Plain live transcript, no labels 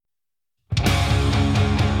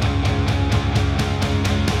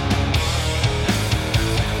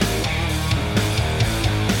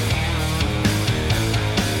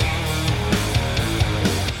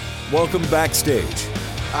Welcome backstage.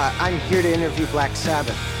 I'm here to interview Black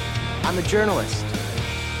Sabbath. I'm a journalist.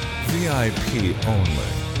 VIP only.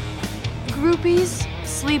 Groupies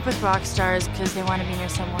sleep with rock stars because they want to be near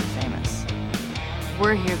someone famous.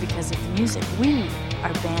 We're here because of the music. We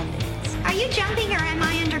are Band-Aids. Are you jumping or am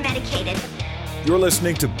I under-medicated? You're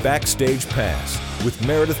listening to Backstage Pass with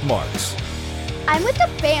Meredith Marks. I'm with the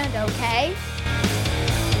band, okay?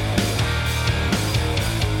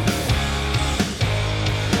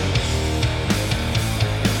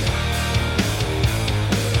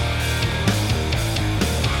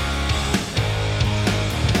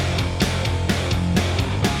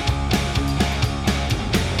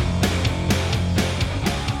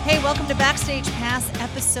 Welcome to Backstage Pass,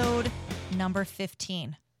 episode number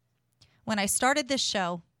 15. When I started this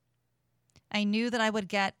show, I knew that I would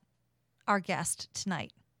get our guest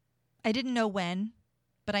tonight. I didn't know when,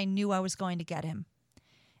 but I knew I was going to get him.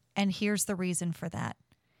 And here's the reason for that.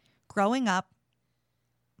 Growing up,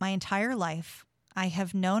 my entire life, I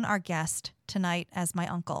have known our guest tonight as my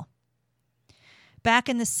uncle. Back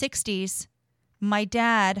in the 60s, my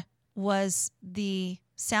dad was the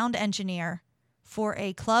sound engineer for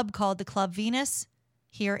a club called the Club Venus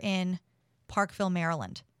here in Parkville,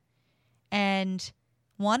 Maryland. And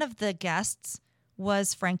one of the guests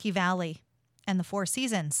was Frankie Valli and the Four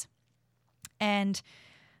Seasons. And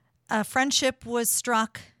a friendship was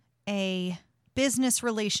struck, a business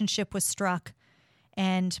relationship was struck,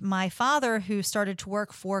 and my father, who started to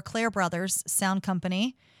work for Clare Brothers Sound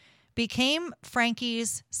Company, became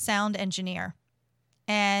Frankie's sound engineer.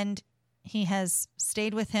 And he has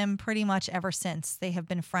stayed with him pretty much ever since. They have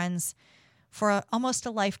been friends for almost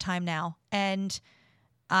a lifetime now. And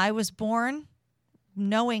I was born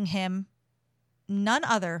knowing him, none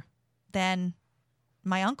other than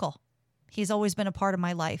my uncle. He's always been a part of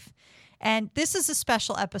my life. And this is a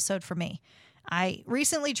special episode for me. I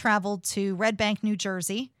recently traveled to Red Bank, New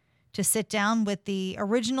Jersey, to sit down with the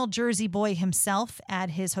original Jersey boy himself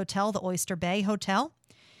at his hotel, the Oyster Bay Hotel.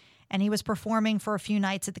 And he was performing for a few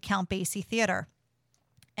nights at the Count Basie Theater.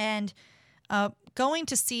 And going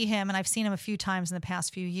to see him, and I've seen him a few times in the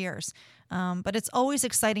past few years, but it's always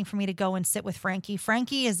exciting for me to go and sit with Frankie.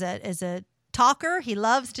 Frankie is a talker. He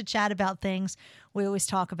loves to chat about things. We always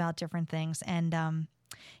talk about different things. And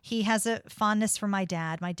he has a fondness for my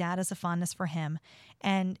dad. My dad has a fondness for him.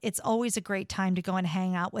 And it's always a great time to go and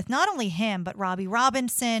hang out with not only him, but Robbie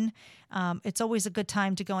Robinson. It's always a good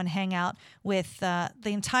time to go and hang out with the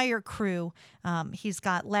entire crew. He's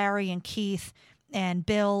got Larry and Keith and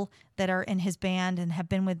Bill that are in his band and have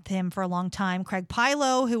been with him for a long time. Craig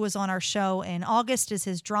Pilo, who was on our show in August, is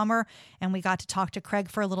his drummer, and we got to talk to Craig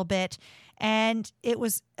for a little bit. And it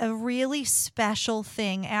was a really special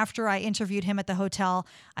thing. After I interviewed him at the hotel,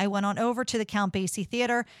 I went on over to the Count Basie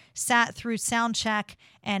Theater, sat through sound check,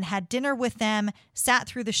 and had dinner with them, sat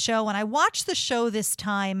through the show. And I watched the show this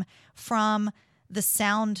time from the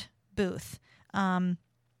sound booth.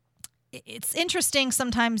 It's interesting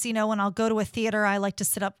sometimes, you know, when I'll go to a theater, I like to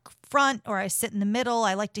sit up front or I sit in the middle.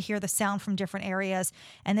 I like to hear the sound from different areas.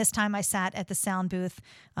 And this time I sat at the sound booth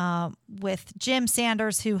with Jim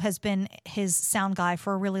Sanders, who has been his sound guy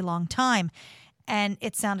for a really long time. And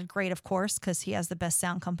it sounded great, of course, because he has the best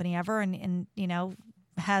sound company ever and, you know,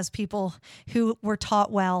 has people who were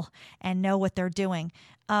taught well and know what they're doing.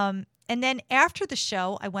 And then after the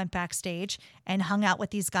show, I went backstage and hung out with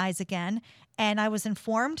these guys again. And I was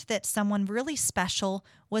informed that someone really special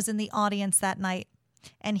was in the audience that night.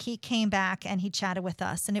 And he came back and he chatted with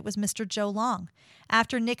us. And it was Mr. Joe Long.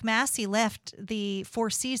 After Nick Massey left the Four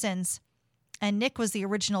Seasons, and Nick was the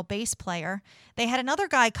original bass player, they had another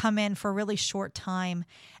guy come in for a really short time.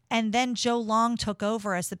 And then Joe Long took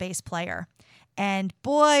over as the bass player. And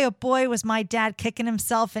boy, oh boy, was my dad kicking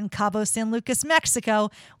himself in Cabo San Lucas, Mexico,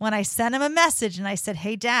 when I sent him a message and I said,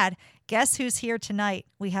 "Hey, Dad, guess who's here tonight?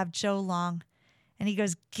 We have Joe Long." And he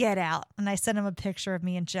goes, "Get out." And I sent him a picture of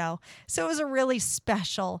me and Joe. So it was a really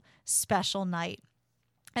special, special night.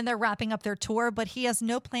 And they're wrapping up their tour, but he has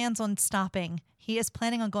no plans on stopping. He is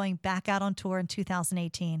planning on going back out on tour in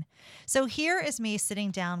 2018. So here is me sitting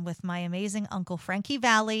down with my amazing uncle Frankie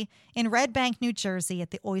Valli in Red Bank, New Jersey at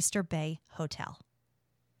the Oyster Bay Hotel.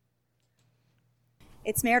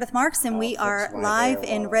 It's Meredith Marks, and we are live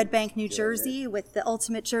in Red Bank, New Jersey with the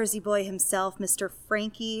ultimate Jersey boy himself, Mr.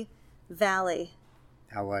 Frankie Valli.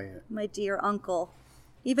 How are you? My dear uncle.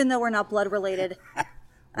 Even though we're not blood related,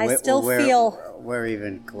 I still feel... We're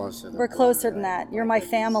even closer. We're closer than that. You're my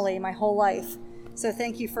family, my whole life. So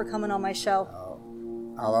thank you for coming on my show.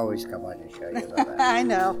 I'll always come on your show. You know that. I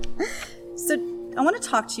know. So I want to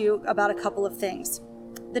talk to you about a couple of things.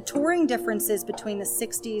 The touring differences between the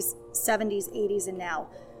 60s, 70s, 80s, and now.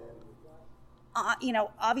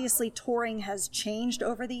 obviously touring has changed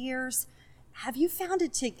over the years. Have you found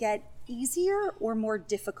it to get easier or more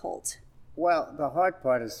difficult? Well, the hard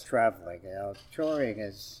part is traveling. Touring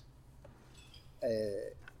is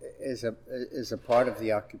a part of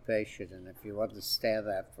the occupation, and if you understand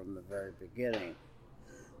that from the very beginning,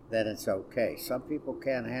 then it's okay. Some people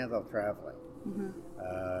can't handle traveling.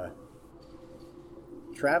 Mm-hmm.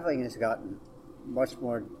 Traveling has gotten much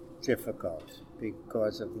more difficult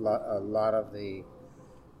because of a lot of the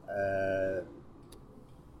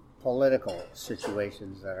political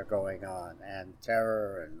situations that are going on, and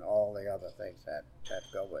terror and all the other things that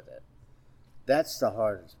go with it. That's the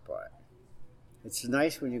hardest part. It's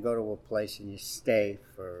nice when you go to a place and you stay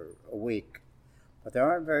for a week, but there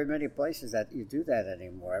aren't very many places that you do that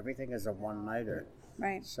anymore. Everything is a one-nighter.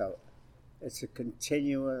 Right. So it's a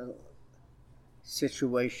continual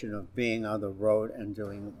situation of being on the road and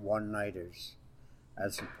doing one-nighters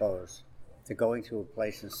as opposed to going to a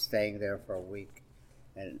place and staying there for a week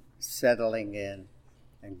and settling in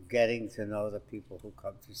and getting to know the people who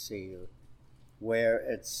come to see you, where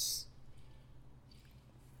it's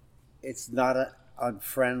not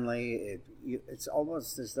unfriendly. It's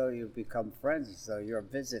almost as though you become friends, as though you're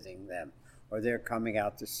visiting them or they're coming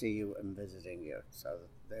out to see you and visiting you. So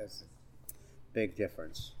there's a big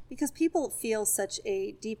difference. Because people feel such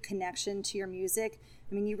a deep connection to your music.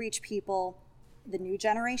 I mean, you reach people, the new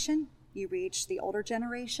generation, you reach the older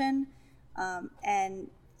generation, and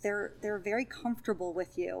they're very comfortable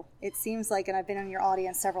with you. It seems like, and I've been in your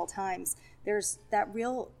audience several times, there's that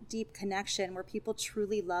real deep connection where people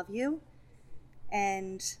truly love you.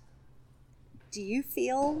 And do you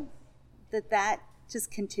feel that just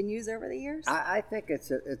continues over the years? I think it's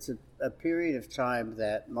a period of time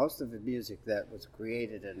that most of the music that was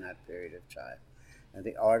created in that period of time, and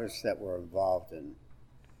the artists that were involved in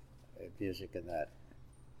music in that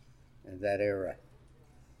era,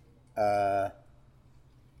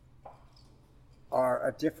 are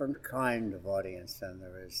a different kind of audience than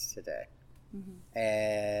there is today. Mm-hmm.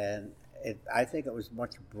 And I think it was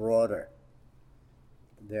much broader.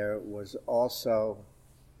 There was also,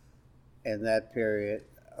 in that period,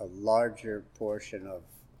 a larger portion of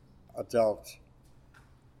adults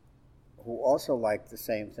who also liked the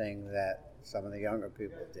same thing that some of the younger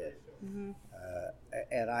people did. Mm-hmm.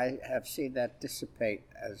 And I have seen that dissipate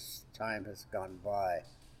as time has gone by.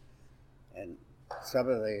 And some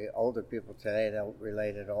of the older people today don't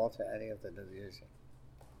relate at all to any of the new music.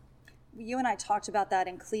 You and I talked about that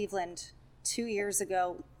in Cleveland 2 years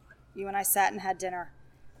ago. You and I sat and had dinner.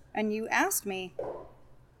 And you asked me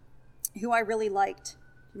who I really liked.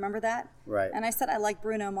 Remember that? Right. And I said I like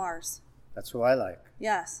Bruno Mars. That's who I like.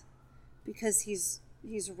 Yes, because he's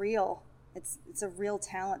real. It's a real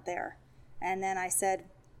talent there. And then I said,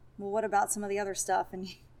 well, what about some of the other stuff? And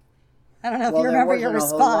I don't know if you remember your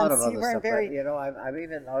response. You weren't very. But, I'm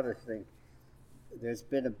even noticing there's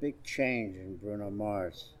been a big change in Bruno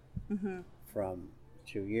Mars from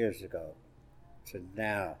 2 years ago to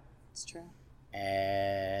now. It's true.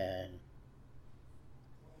 And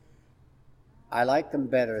I liked him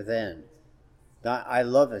better then. I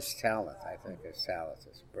love his talent. I think his talent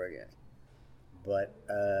is brilliant. But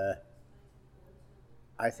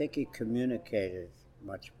I think he communicated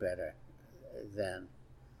much better then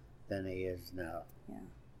than he is now. Yeah.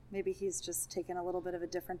 Maybe he's just taken a little bit of a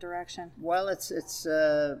different direction. Well, it's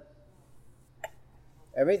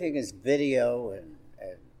everything is video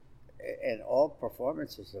and all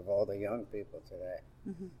performances of all the young people today.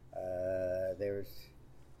 Mm-hmm. There's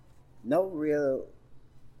no real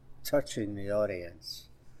touching the audience,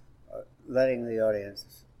 letting the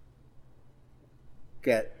audience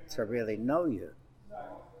get to really know you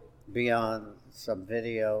beyond some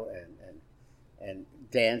video and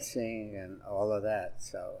dancing and all of that.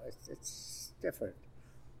 So it's different.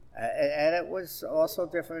 And it was also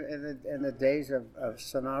different in the days of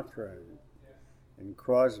Sinatra and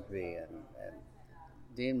Crosby and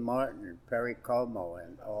Dean Martin and Perry Como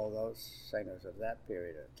and all those singers of that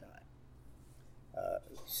period of time.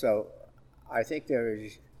 So I think there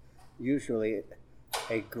is usually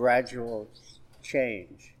a gradual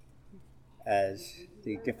change as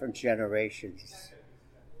the different generations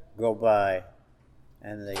go by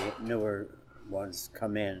and the newer ones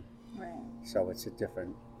come in. Right. So it's a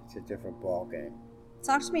different ball game.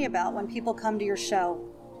 Talk to me about when people come to your show.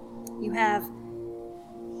 You have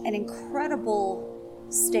an incredible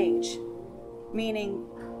stage, meaning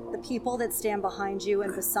the people that stand behind you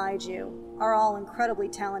and beside you are all incredibly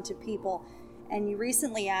talented people. And you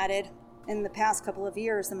recently added, in the past couple of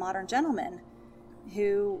years, the Modern Gentlemen,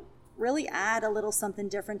 who really add a little something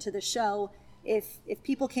different to the show. If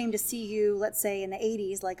people came to see you, let's say in the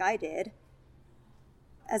 80s like I did,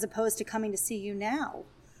 as opposed to coming to see you now.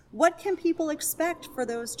 What can people expect for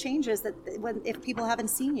those changes if people haven't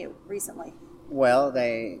seen you recently? Well,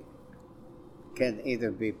 they can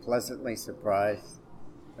either be pleasantly surprised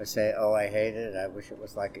or say, "Oh, I hate it. I wish it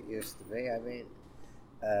was like it used to be." I mean,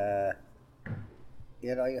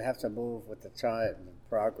 you have to move with the time and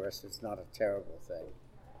progress. It's not a terrible thing.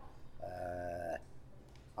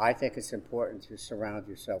 I think it's important to surround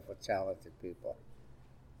yourself with talented people.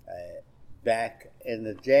 Back in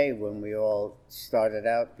the day when we all started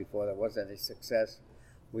out, before there was any success,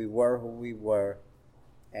 we were who we were,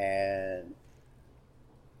 and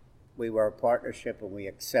we were a partnership, and we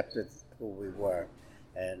accepted who we were,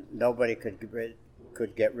 and nobody could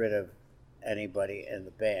get rid of anybody in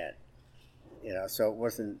the band. So it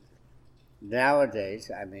wasn't. Nowadays,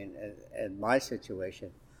 I mean, in my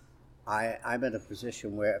situation, I'm in a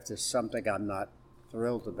position where if there's something I'm not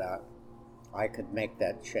thrilled about, I could make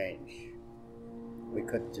that change. We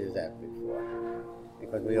couldn't do that before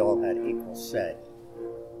because we all had equal say.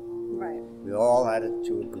 Right. We all had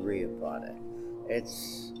to agree upon it.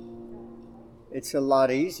 It's a lot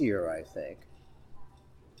easier, I think,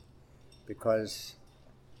 because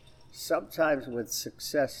sometimes with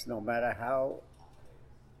success, no matter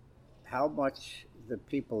how much the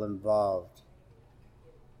people involved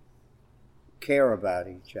care about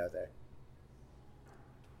each other,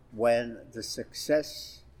 when the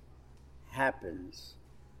success happens,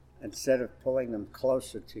 instead of pulling them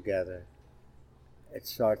closer together, it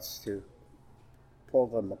starts to pull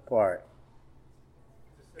them apart.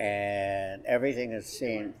 And everything is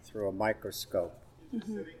seen through a microscope.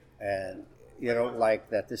 Mm-hmm. And you don't like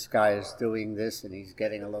that this guy is doing this and he's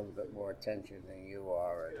getting a little bit more attention than you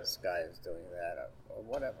are, or this guy is doing that, or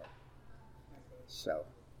whatever. So.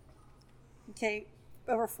 Okay,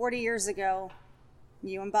 over 40 years ago,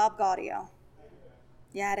 you and Bob Gaudio,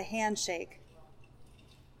 you had a handshake.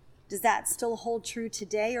 Does that still hold true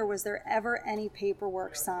today, or was there ever any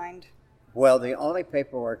paperwork signed? Well, the only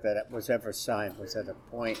paperwork that was ever signed was at a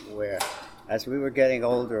point where, as we were getting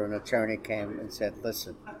older, an attorney came and said,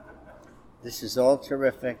 "Listen, this is all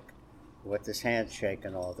terrific with this handshake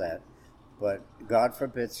and all that, but God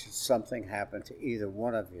forbid should something happen to either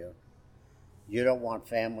one of you, you don't want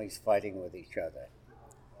families fighting with each other.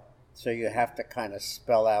 So you have to kind of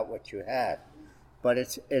spell out what you had." But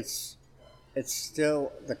it's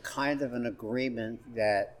still the kind of an agreement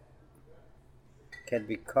that can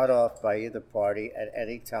be cut off by either party at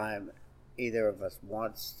any time either of us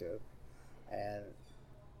wants to. And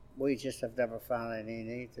we just have never found any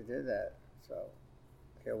need to do that. So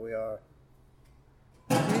here we are.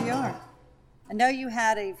 Here you are. I know you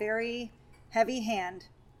had a very heavy hand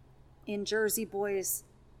in Jersey Boys,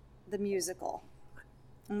 the musical.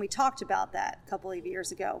 And we talked about that a couple of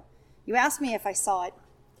years ago. You asked me if I saw it.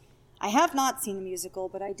 I have not seen the musical,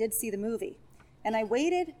 but I did see the movie. And I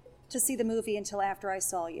waited to see the movie until after I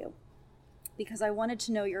saw you, because I wanted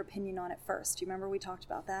to know your opinion on it first. Do you remember we talked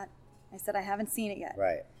about that? I said I haven't seen it yet.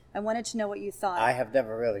 Right. I wanted to know what you thought. I have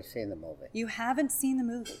never really seen the movie. You haven't seen the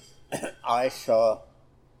movie? I saw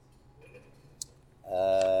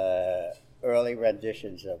early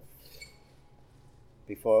renditions of,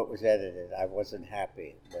 before it was edited. I wasn't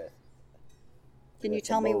happy with. Can you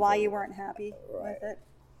tell me why you weren't happy with it?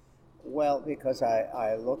 Well, because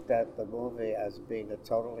I looked at the movie as being a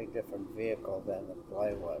totally different vehicle than the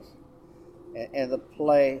play was. And the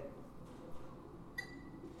play,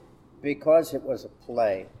 because it was a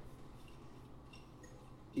play,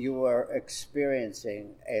 you were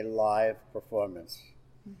experiencing a live performance.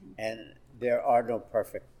 Mm-hmm. And there are no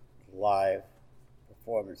perfect live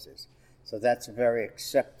performances. So that's very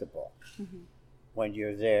acceptable when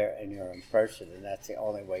you're there and you're in person, and that's the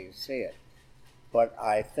only way you see it. But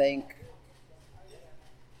I think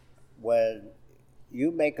when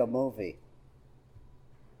you make a movie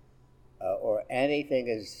or anything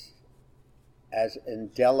is as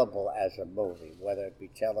indelible as a movie, whether it be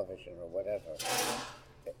television or whatever,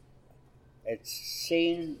 it's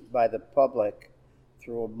seen by the public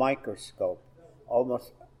through a microscope,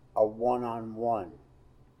 almost a one-on-one.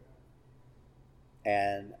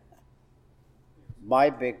 And my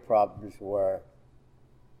big problems were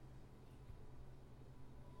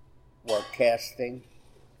casting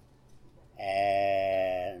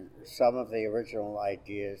and some of the original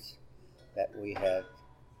ideas that we had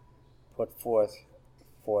put forth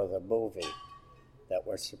for the movie that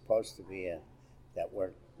were supposed to be in, that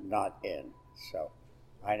were not in. So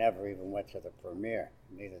I never even went to the premiere,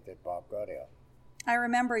 neither did Bob Gaudio. I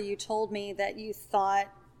remember you told me that you thought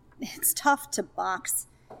it's tough to box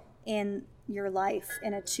in your life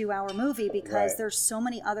in a 2-hour movie because there's so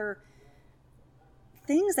many other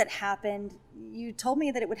things that happened, you told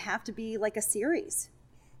me that it would have to be like a series.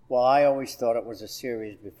 Well, I always thought it was a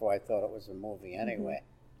series before I thought it was a movie anyway.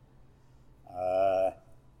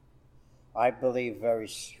 I believe very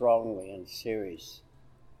strongly in series.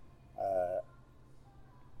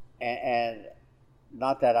 And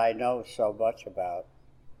not that I know so much about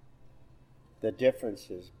the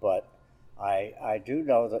differences, but I do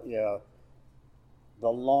know that, the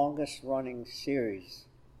longest running series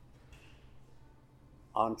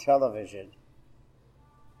on television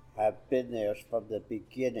have been there from the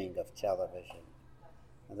beginning of television.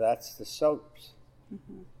 And that's the soaps.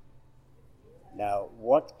 Mm-hmm. Now,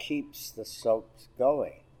 what keeps the soaps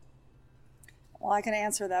going? Well, I can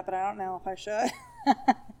answer that, but I don't know if I should.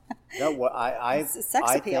 No, what It's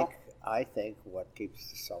sex appeal. I think what keeps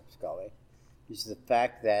the soaps going is the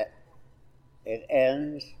fact that it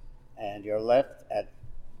ends and you're left at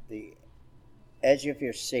the edge of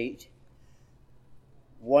your seat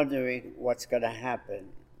wondering what's going to happen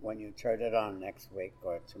when you turn it on next week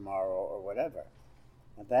or tomorrow or whatever.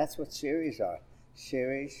 And that's what series are.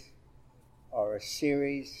 Series are a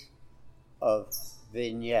series of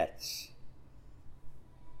vignettes.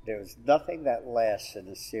 There's nothing that lasts in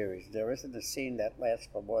a series. There isn't a scene that lasts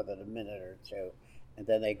for more than a minute or two, and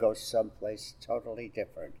then they go someplace totally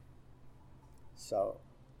different. So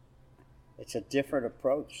it's a different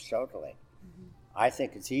approach, totally. Mm-hmm. I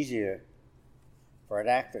think it's easier for an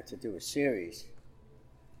actor to do a series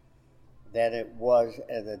than it was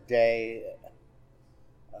in the day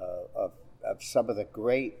of some of the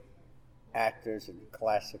great actors in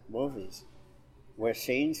classic movies, where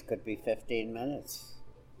scenes could be 15 minutes.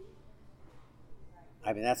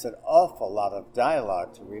 I mean, that's an awful lot of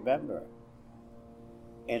dialogue to remember.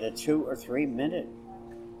 In a 2 or 3 minute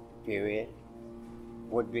period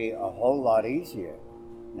would be a whole lot easier.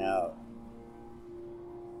 Now,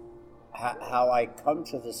 how I come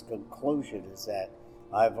to this conclusion is that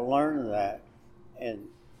I've learned that in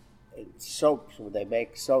soaps, when they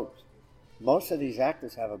make soaps, most of these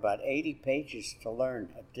actors have about 80 pages to learn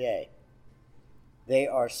a day. They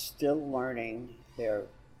are still learning their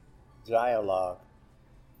dialogue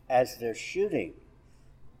as they're shooting.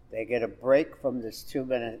 They get a break from this 2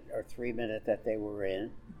 minute or 3 minute that they were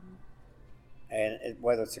in, and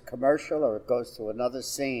whether it's a commercial or it goes to another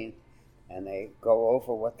scene, and they go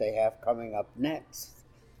over what they have coming up next.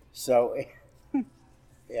 So,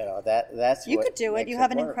 that's you what could do it. You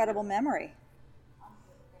have an incredible memory.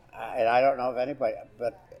 And I don't know of anybody,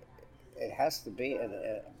 but it has to be.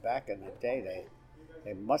 Back in the day,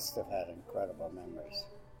 they must have had incredible memories.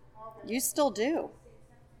 You still do.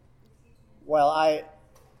 Well, I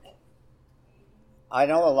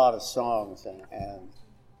know a lot of songs, and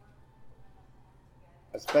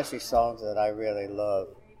especially songs that I really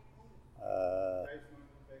love.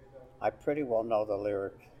 I pretty well know the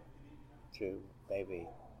lyric to maybe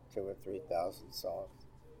 2,000 or 3,000 songs.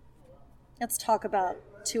 Let's talk about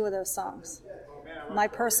two of those songs. My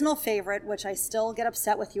personal favorite, which I still get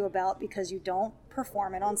upset with you about because you don't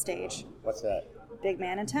perform it on stage. What's that? Big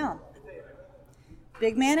Man in Town.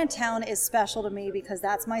 Big Man in Town is special to me because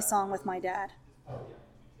that's my song with my dad.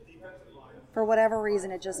 For whatever reason,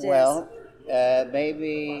 it just is. Well,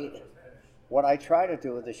 maybe what I try to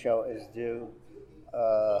do with the show is do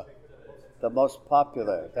the most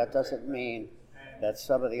popular. That doesn't mean that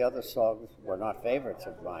some of the other songs were not favorites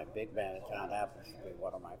of mine. Big Man in Town happens to be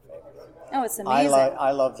one of my favorites. Oh, it's amazing.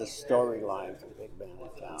 I love the storyline to Big Man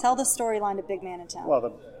in Town. Tell the storyline to Big Man in Town. Well,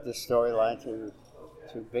 the storyline to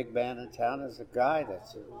Big Man in Town is a guy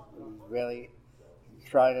that's really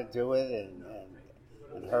trying to do it,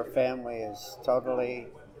 and her family is totally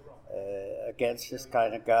against this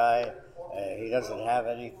kind of guy. He doesn't have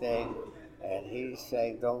anything, and he's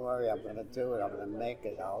saying, "Don't worry, I'm going to do it. I'm going to make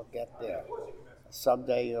it. I'll get there.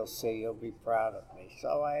 Someday you'll see. You'll be proud of me."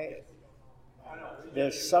 So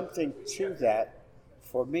there's something to that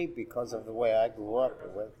for me because of the way I grew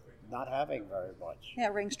up with not having very much. Yeah,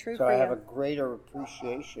 it rings true so for I you. have a greater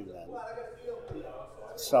appreciation than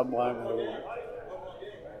someone who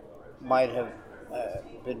might have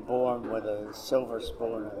been born with a silver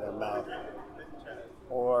spoon in their mouth.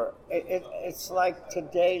 Or it's like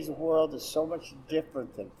today's world is so much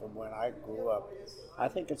different than from when I grew up. I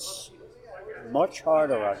think it's much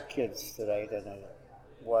harder on kids today than it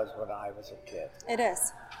was when I was a kid. It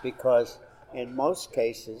is. Because in most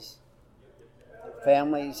cases,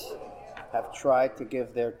 families have tried to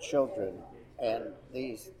give their children, and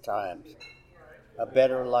these times, a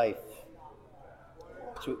better life,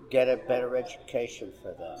 to get a better education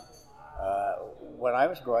for them. When I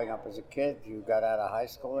was growing up as a kid, you got out of high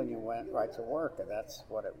school and you went right to work, and that's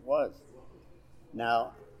what it was.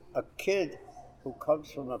 Now, a kid who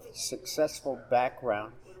comes from a successful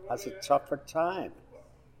background has a tougher time.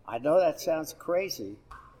 I know that sounds crazy,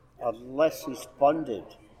 unless he's funded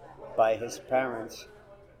by his parents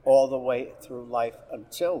all the way through life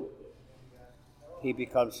until he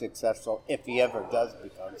becomes successful, if he ever does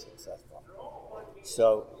become successful.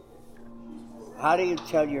 So, how do you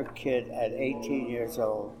tell your kid at 18 years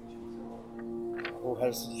old, who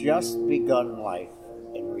has just begun life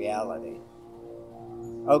in reality,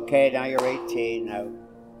 okay, now you're 18, now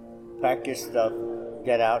pack your stuff,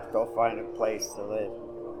 get out, go find a place to live.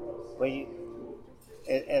 But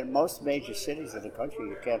in most major cities in the country,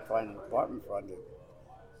 you can't find an apartment for under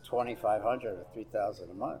 $2,500 or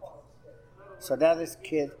 $3,000 a month. So now this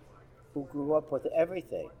kid who grew up with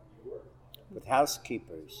everything, with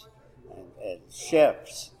housekeepers and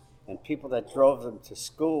chefs and people that drove them to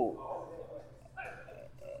school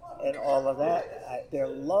and all of that, they're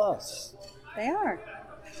lost. They are.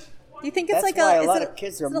 Do you think it's That's like why a lot of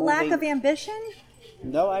kids are is it a lack moving. of ambition?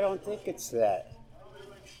 No, I don't think it's that.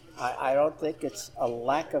 I don't think it's a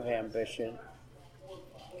lack of ambition.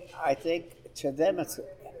 I think to them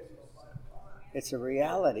it's a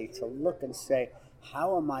reality to look and say,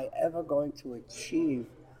 how am I ever going to achieve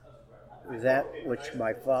that which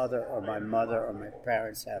my father or my mother or my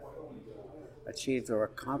parents have achieved or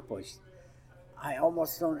accomplished? I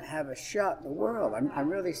almost don't have a shot in the world. I'm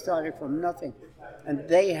really starting from nothing. And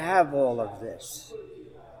they have all of this.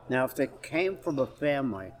 Now, if they came from a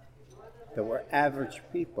family that were average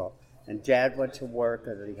people, and dad went to work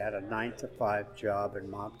and he had a 9-to-5 job and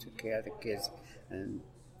mom took care of the kids and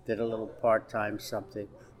did a little part-time something,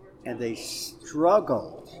 and they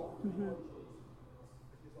struggled,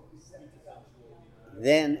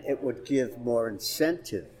 then it would give more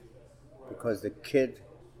incentive, because the kid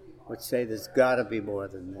would say, there's got to be more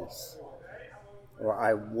than this, or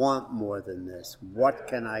I want more than this. What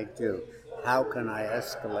can I do? How can I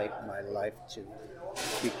escalate my life to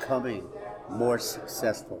becoming more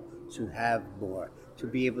successful, to have more, to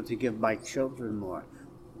be able to give my children more?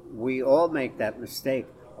 We all make that mistake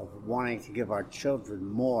of wanting to give our children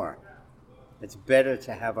more. It's better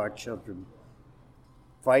to have our children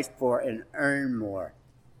fight for and earn more.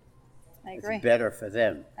 I agree. It's better for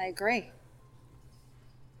them. I agree.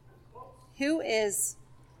 Who is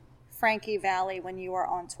Frankie Valli when you are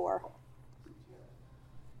on tour?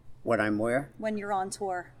 When I'm where? When you're on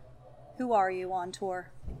tour. Who are you on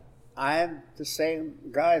tour? I'm the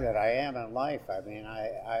same guy that I am in life. I mean,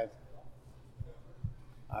 I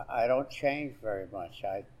don't change very much.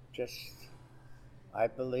 I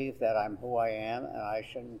believe that I'm who I am, and I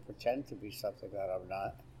shouldn't pretend to be something that I'm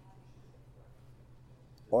not,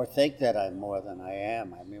 or think that I'm more than I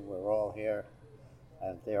am. I mean, we're all here,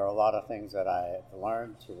 and there are a lot of things that I have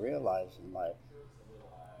learned to realize in life.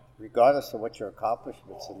 Regardless of what your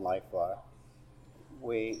accomplishments in life are,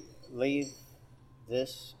 we leave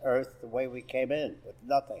this earth the way we came in, with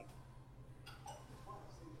nothing.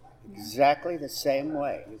 Exactly the same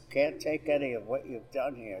way. You can't take any of what you've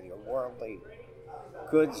done here, your worldly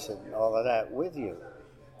goods and all of that, with you.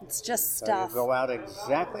 It's just So stuff. you go out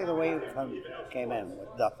exactly the way you came in, with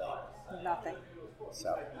nothing. Nothing.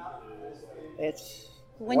 So it's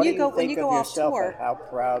When what you do go- you when think you of go off yourself, tour- and how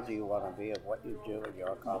proud do you want to be of what you do and your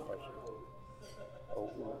accomplishment?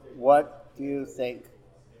 What do you think,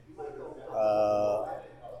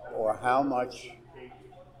 or how much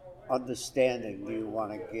understanding do you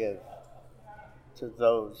want to give to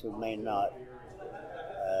those who may not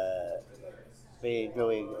be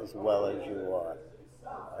doing as well as you are?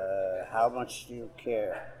 How much do you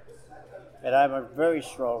care? And I'm a very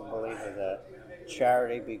strong believer that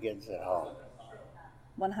charity begins at home.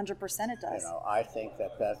 100% it does. You know, I think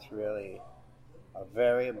that that's really a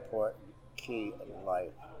very important key in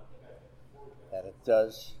life, that it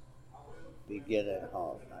does begin at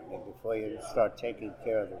home. I mean, before you start taking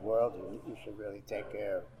care of the world, you should really take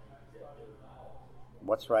care of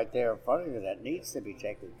what's right there in front of you that needs to be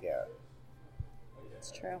taken care of.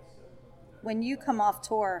 It's true. When you come off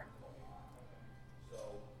tour,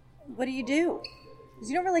 what do you do? Because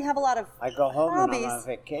you don't really have a lot of I go home hobbies. and I'm on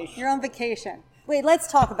vacation. You're on vacation. Wait,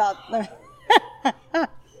 let's talk about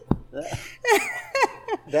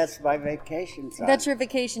That's my vacation time. That's your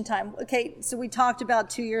vacation time. Okay, so we talked about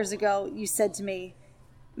 2 years ago. You said to me,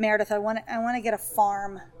 Meredith, I want to get a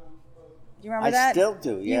farm. Do you remember I that? still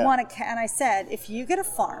do, yeah. You want to, and I said, if you get a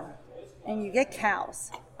farm and you get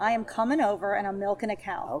cows, I am coming over and I'm milking a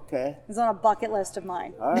cow. Okay. It's on a bucket list of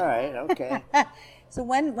mine. All right, okay. So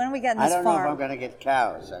when are we getting I this don't know if farm? I'm going to get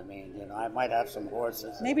cows. I mean, you know, I might have some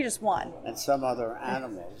horses. Maybe just one. And some other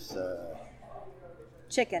animals.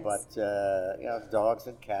 Chickens. But, you know, dogs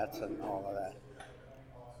and cats and all of that.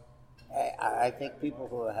 I think people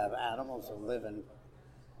who have animals who live in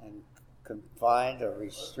confined or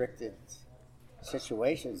restricted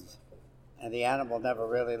situations, and the animal never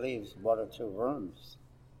really leaves 1 or 2 rooms.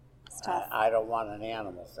 It's tough. I don't want any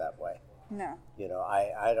animals that way. No. You know,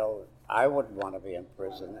 I don't. I wouldn't want to be in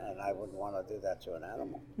prison, and I wouldn't want to do that to an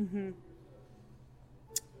animal. Mm-hmm.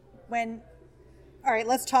 All right,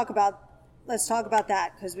 let's talk about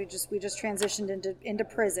that, because we just transitioned into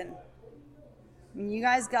prison. When you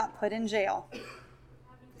guys got put in jail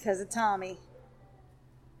because of Tommy,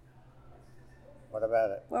 What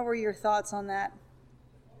about it? what were your thoughts on that?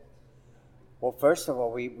 Well, first of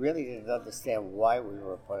all, we really didn't understand why we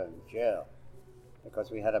were put in jail,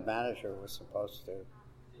 because we had a manager who was supposed to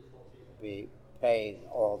be paying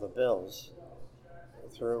all the bills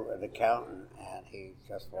through an accountant, and he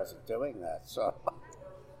just wasn't doing that. So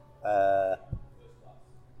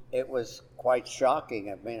it was quite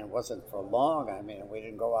shocking. I mean, it wasn't for long. I mean, we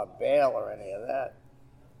didn't go on bail or any of that.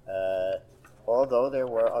 Although there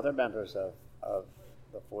were other members of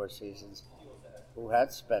the Four Seasons who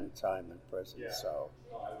had spent time in prison. So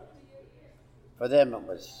for them, it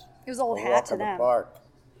was old a hat walk to in the them. park.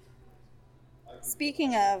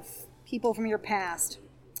 Speaking of people from your past,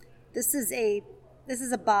 this is a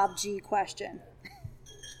Bob G question.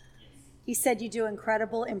 He said you do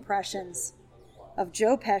incredible impressions of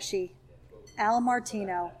Joe Pesci, Al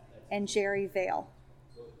Martino, and Jerry Vale.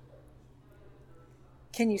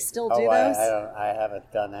 Can you still do those? I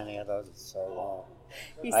haven't done any of those in so long.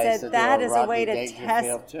 He I used to said do that a is a way Rodney to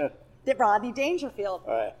Dangerfield, test too. Rodney Dangerfield.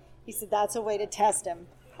 All right. He said that's a way to test him.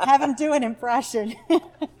 Have him do an impression.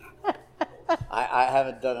 I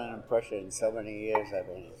haven't done an impression in so many years. I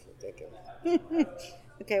mean, it's ridiculous.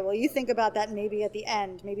 Okay, well, you think about that maybe at the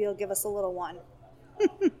end. Maybe you'll give us a little one.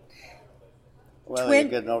 Well, you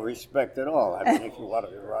get no respect at all. I mean, if you want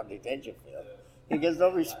to be Rodney Dangerfield, he gets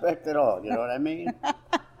no respect at all. You know what I mean?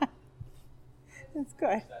 That's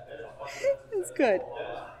good. That's good.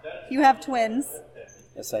 You have twins.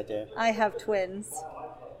 Yes, I do. I have twins.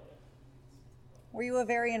 Were you a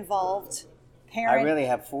very involved parent? I really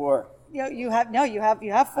have 4. You have 4.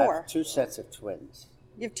 I have 2 sets of twins.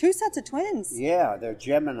 You have 2 sets of twins. Yeah, they're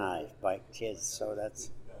Gemini by kids, so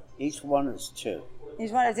that's each one is 2. You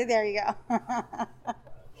just want to say, there you go.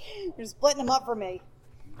 You're splitting them up for me.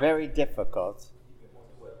 Very difficult.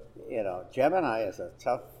 You know, Gemini is a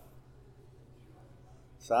tough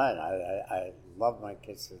sign. I love my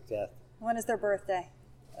kids to death. When is their birthday?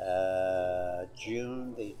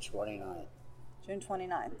 June the 29th. June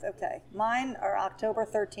 29th. Okay. Mine are October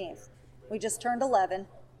 13th. We just turned 11.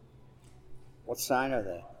 What sign are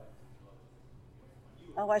they?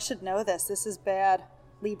 Oh, I should know this. This is bad.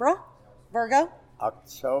 Libra? Virgo?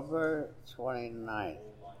 October 29th.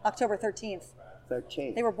 October 13th.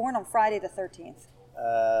 13th. They were born on Friday the 13th.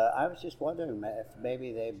 I was just wondering if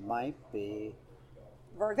maybe they might be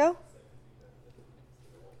Virgo?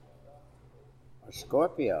 a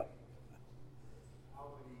Scorpio.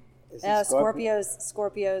 Is it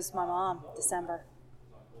Scorpio's my mom, December.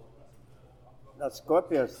 No,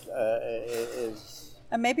 Scorpio's is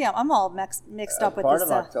And maybe I'm all mixed up with part this.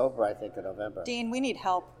 of October, I think, in November. Dean, we need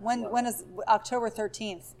help. When is October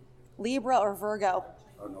 13th? Libra or Virgo?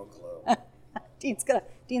 Oh, no clue. Dean's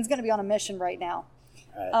gonna be on a mission right now.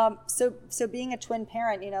 Right. So being a twin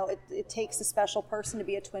parent, you know, it takes a special person to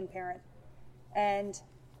be a twin parent. And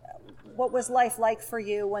what was life like for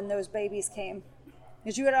you when those babies came?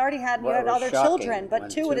 Because you had already had Well, it was other shocking children, but when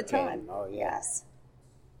 2 at a 2 came. time. Oh, yeah. Yes.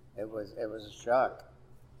 It was a shock.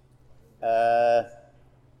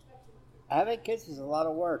 Having kids is a lot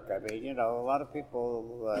of work. I mean, you know, a lot of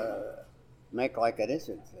people make like it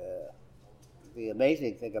isn't. The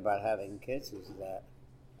amazing thing about having kids is that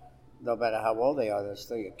no matter how old they are, they're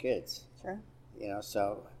still your kids. Sure. You know,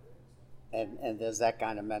 so, and there's that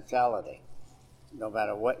kind of mentality. No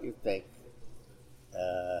matter what you think.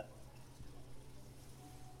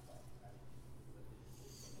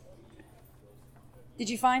 Did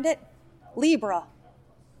you find it? Libra.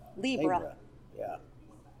 Libra. Yeah.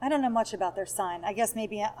 I don't know much about their sign. I guess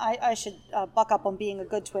maybe I should buck up on being a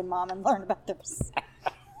good twin mom and learn about their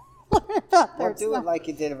Well, do it like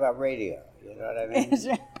you did about radio. You know what I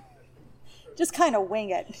mean? Just kind of wing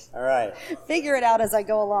it. All right. Figure it out as I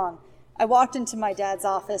go along. I walked into my dad's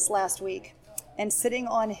office last week, and sitting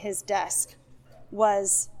on his desk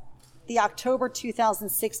was the October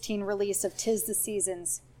 2016 release of 'Tis the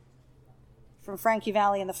Seasons from Frankie,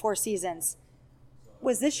 Valli and the Four Seasons.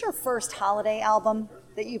 Was this your first holiday album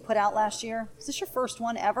that you put out last year? Is this your first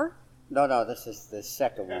one ever? No, this is the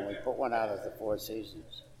second one. We put one out as the Four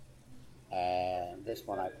Seasons. And this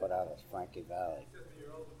one I put out as Frankie, Valli.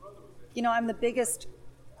 You know, I'm the biggest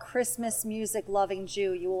Christmas music loving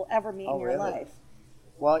Jew you will ever meet in your really? life.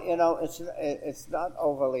 Well, it's not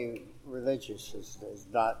overly religious. It's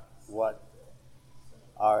not what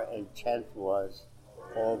our intent was,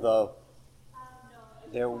 although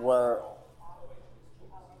there were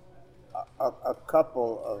a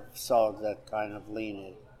couple of songs that kind of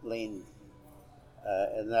leaned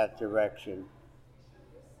in that direction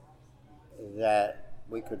that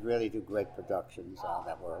we could really do great productions on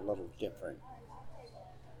that were a little different.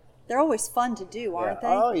 They're always fun to do, aren't they?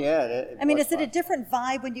 Oh, yeah. I mean, is it a different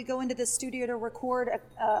vibe when you go into the studio to record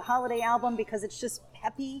a holiday album because it's just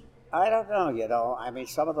peppy? I don't know, I mean,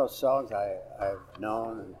 some of those songs I've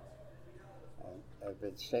known and I've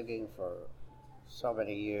been singing for so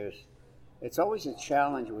many years. It's always a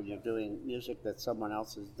challenge when you're doing music that someone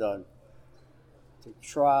else has done to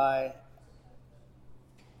try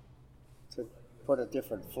to put a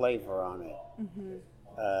different flavor on it.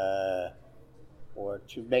 Mm-hmm. Or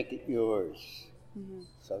to make it yours. Mm-hmm.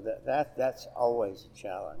 So that's always a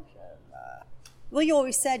challenge. Well, you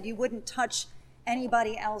always said you wouldn't touch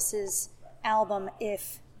anybody else's album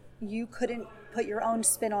if you couldn't put your own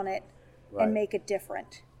spin on it and make it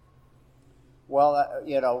different. Well,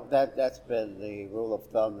 that's been the rule of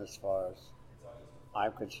thumb as far as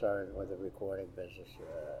I'm concerned with the recording business.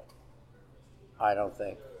 I don't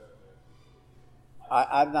think.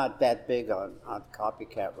 I'm not that big on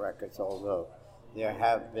copycat records, although there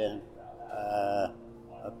have been a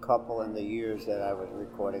couple in the years that I was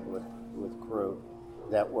recording with crew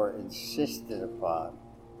that were insisted upon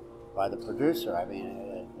by the producer. I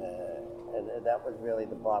mean, and that was really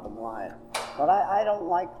the bottom line. But I don't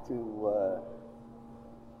like to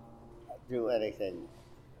do anything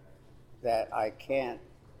that I can't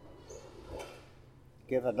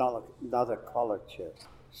give another color to,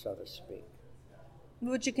 so to speak.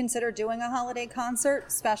 Would you consider doing a holiday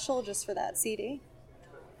concert special just for that CD?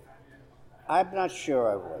 I'm not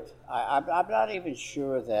sure I would. I'm not even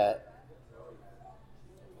sure that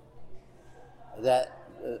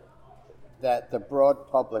the broad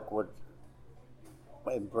public would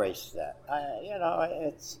embrace that.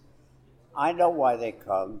 I know why they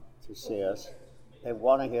come to see us. They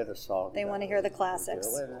want to hear the song. They want to hear the classics.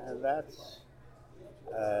 And that's,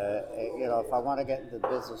 if I want to get into the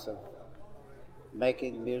business of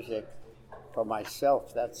making music for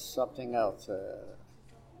myself, that's something else.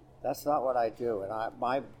 That's not what I do. And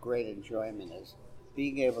my great enjoyment is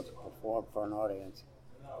being able to perform for an audience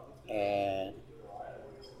and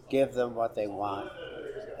give them what they want.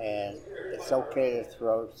 And it's okay to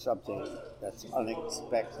throw something that's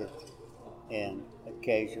unexpected in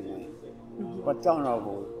occasionally, but don't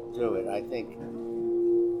overdo it.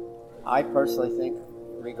 I personally think,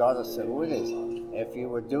 regardless of who it is, if you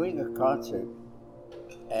were doing a concert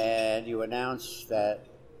and you announced that,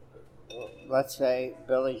 let's say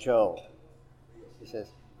Billy Joel, he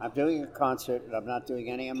says, I'm doing a concert and I'm not doing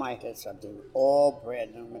any of my hits, I'm doing all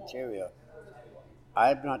brand new material.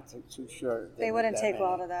 I'm not too sure. They wouldn't take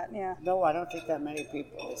well to that, yeah. No, I don't think that many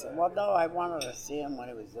people. They said, well, no, I wanted to see him when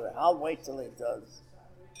he was doing it. I'll wait till he does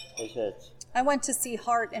his hits. I went to see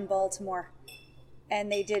Heart in Baltimore, and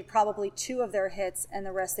they did probably 2 of their hits, and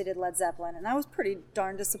the rest they did Led Zeppelin, and I was pretty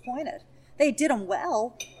darn disappointed. They did them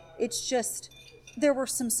well. It's just, there were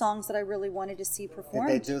some songs that I really wanted to see performed.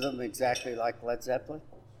 Did they do them exactly like Led Zeppelin?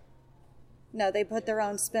 No, they put their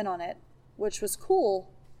own spin on it, which was cool,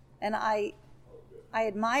 and I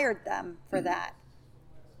admired them for that.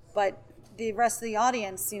 But the rest of the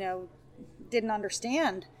audience, didn't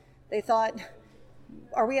understand. They thought,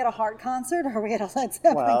 are we at a Heart concert or are we at a Led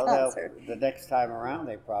Zeppelin concert? The next time around,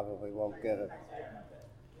 they probably won't get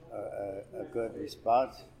a good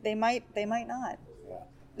response. They might not.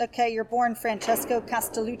 Yeah. Okay, you're born Francesco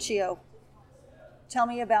Castelluccio. Tell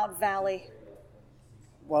me about Valli.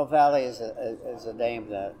 Well, Valli is a name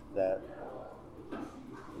that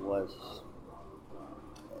was...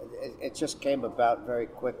 It just came about very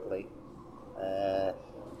quickly.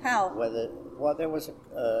 How? There was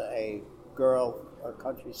a girl, a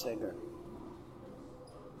country singer,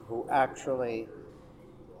 who actually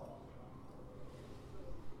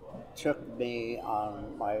took me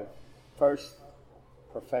on my first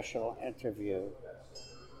professional interview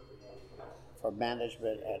for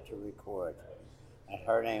management and to record. And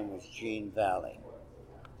her name was Jean Valli.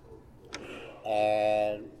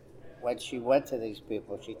 And when she went to these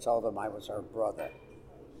people, she told them I was her brother.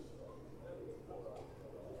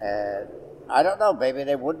 And I don't know, maybe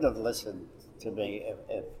they wouldn't have listened to me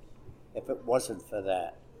if it wasn't for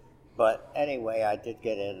that. But anyway, I did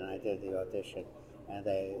get in and I did the audition. And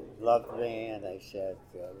they loved me and they said,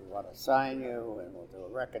 we want to sign you and we'll do a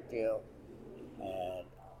record deal. And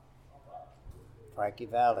Frankie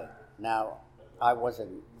Valli. Now, I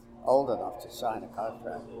wasn't old enough to sign a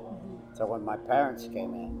contract. So when my parents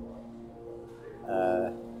came in,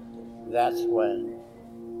 that's when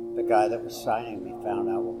the guy that was signing me found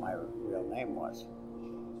out what my real name was.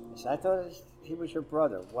 He said, I thought he was your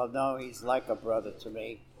brother. Well, no, he's like a brother to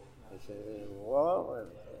me. He said, well,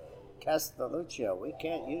 Castelluccio, we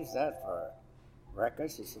can't use that for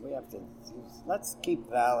records. He said, we have to, let's keep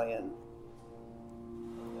Valli.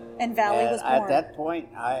 And Valli was born. At that point,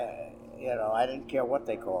 I didn't care what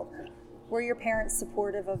they called me. Were your parents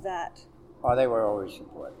supportive of that? Oh, they were always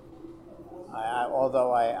supportive.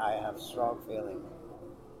 Although I have strong feeling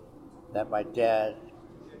that my dad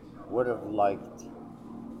would have liked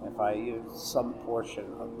if I used some portion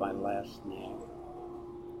of my last name.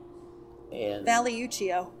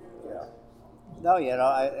 Valliuccio. Yeah. No,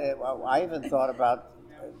 I even thought about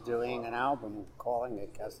doing an album calling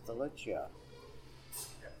it Castelluccio.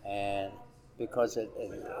 And because the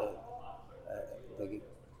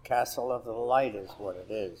Castle of the Light is what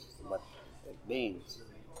it is, what it means.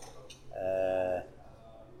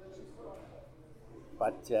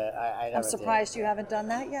 But I never I'm surprised did. you haven't done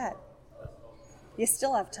that yet. You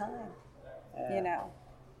still have time,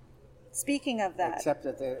 Speaking of that. Except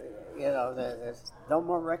that there's no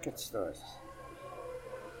more record stores.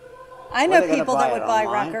 I know people that would buy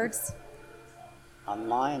records.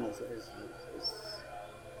 Online is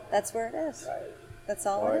That's where it is. right. That's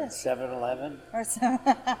all Or it is. 7-Eleven. Or so.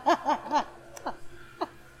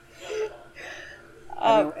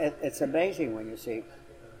 I mean, it's amazing when you see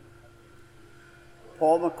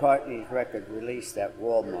Paul McCartney's record released at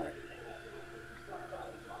Walmart.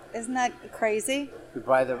 Isn't that crazy? You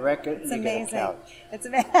buy the record It's and you amazing. get a couch. It's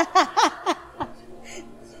amazing.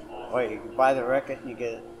 Or you buy the record and you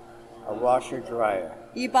get a washer dryer.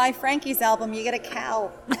 You buy Frankie's album, you get a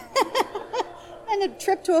cow. And a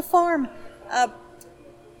trip to a farm.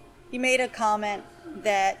 You made a comment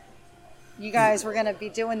that you guys were going to be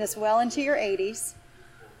doing this well into your 80s.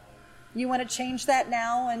 You want to change that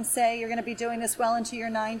now and say you're going to be doing this well into your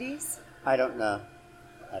 90s? I don't know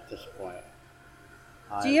at this point.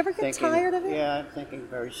 Do you ever get tired of it? Yeah, I'm thinking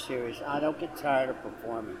very serious. I don't get tired of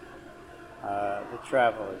performing. The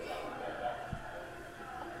travel is...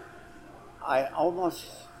 I almost,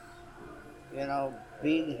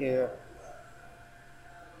 being here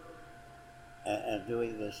and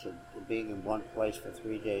doing this and being in one place for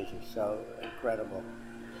 3 days is so incredible.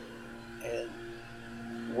 And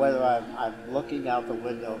whether I'm looking out the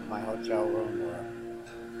window of my hotel room or...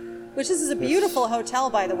 Which this is a beautiful hotel,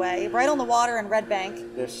 by the way, right on the water in Red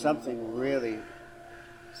Bank. There's something really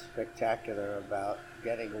spectacular about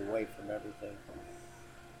getting away from everything.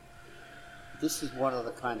 This is one of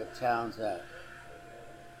the kind of towns that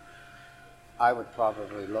I would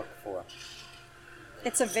probably look for.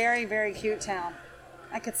 It's a very, very cute town.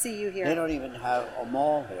 I could see you here. They don't even have a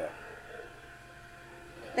mall here.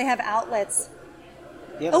 They have outlets.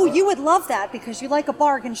 Yeah, Oh, you would love that because you like a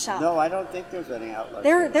bargain shop. No, I don't think there's any outlets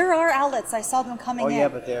here. There are outlets. I saw them coming in. Oh, yeah,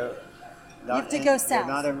 but they're not You have to go They're south.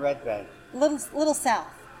 not in Red Bank. Little south.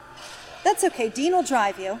 That's okay. Dean will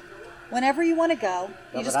drive you whenever you want to go.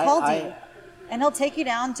 No, You just but call Dean, and he'll take you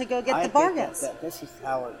down to go get I the think bargains. that this is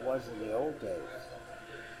how it was in the old days.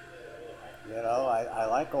 I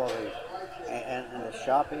like all these, and the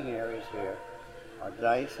shopping areas here are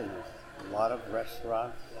nice, and there's a lot of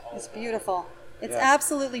restaurants. It's beautiful. It's Yeah.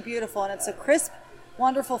 absolutely beautiful, and it's a crisp,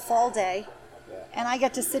 wonderful fall day. Yeah. And I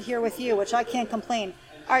get to sit here with you, which I can't complain.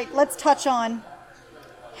 All right, let's touch on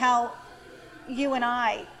how you and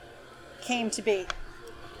I came to be.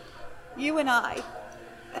 You and I.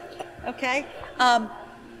 Okay?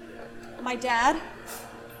 My dad,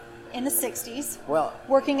 in the 60s, Well,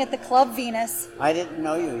 working at the Club Venus. I didn't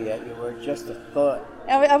know you yet. You were just a thought.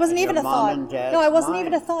 I wasn't in even your a mom thought. and dad's No, I wasn't mind.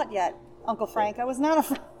 even a thought yet, Uncle Frank. I was not a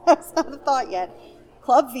thought yet.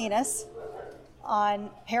 Club Venus on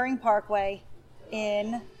Herring Parkway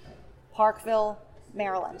in Parkville,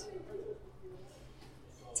 Maryland.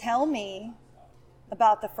 Tell me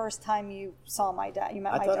about the first time you saw my dad. You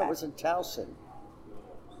met I my thought dad. it was in Towson.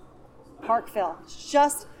 Parkville.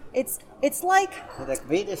 It's like The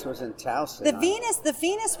Venus was in Towson. the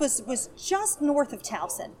Venus was just north of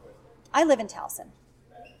Towson. I live in Towson.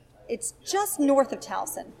 It's just north of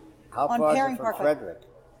Towson. How on far is Herring it from Parkway. Frederick?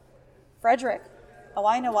 Frederick. Oh,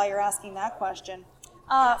 I know why you're asking that question.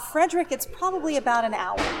 Frederick, it's probably about an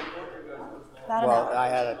hour. About an Well, hour. I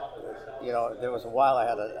had there was a while I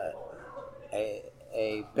had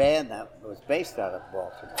a band that was based out of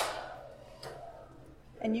Baltimore.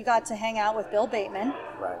 And you got to hang out with Bill Bateman,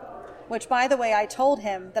 Right. which, by the way, I told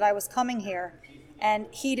him that I was coming here, and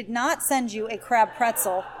he did not send you a crab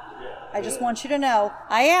pretzel. I just want you to know.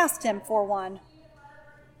 I asked him for one.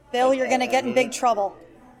 Bill, you're going to get in big trouble.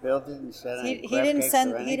 Bill didn't send any He crab didn't cakes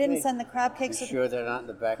send. or He anything? didn't send the crab cakes. You sure they're not in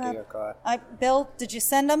the back of your car? Bill, did you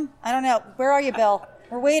send them? I don't know. Where are you, Bill?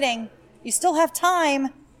 We're waiting. You still have time.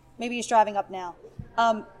 Maybe he's driving up now.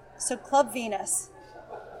 So Club Venus,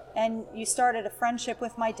 and you started a friendship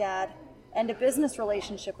with my dad and a business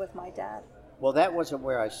relationship with my dad. Well, that wasn't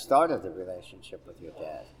where I started the relationship with your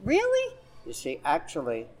dad. Really? You see,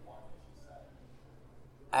 actually,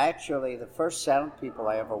 the first sound people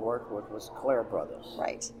I ever worked with was Claire Brothers.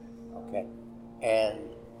 Right. Okay.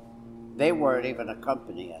 And they weren't even a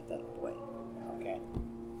company at that point. Okay.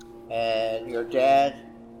 And your dad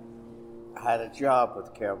had a job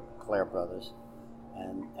with Claire Brothers,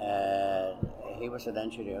 and he was an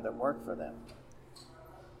engineer that worked for them.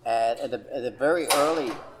 And at the very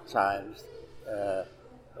early times,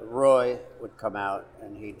 Roy would come out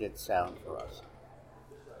and he did sound for us.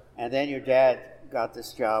 And then your dad got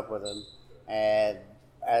this job with him, and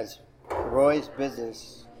as Roy's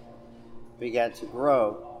business began to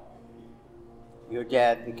grow, your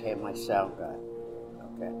dad became my sound guy.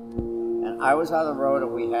 Okay. And I was on the road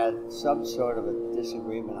and we had some sort of a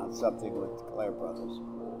disagreement on something with the Claire Brothers.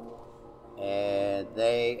 And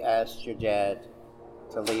they asked your dad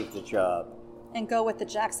to leave the job. And go with the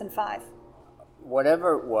Jackson 5.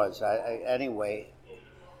 Whatever it was, anyway,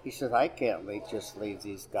 he said, I can't just leave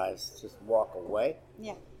these guys, just walk away.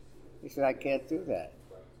 Yeah. He said, I can't do that.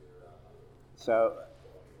 So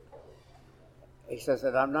he says,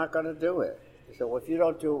 and I'm not going to do it. He said, well, if you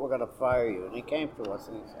don't do it, we're going to fire you. And he came to us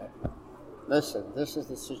and he said, listen, this is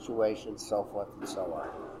the situation, so forth and so on.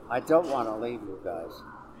 I don't want to leave you guys.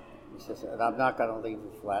 He says, and I'm not going to leave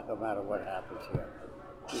you flat no matter what happens here.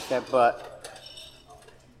 He said, but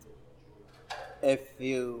if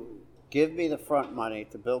you give me the front money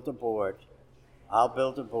to build a board, I'll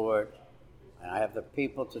build a board, and I have the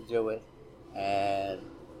people to do it, and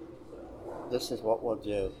this is what we'll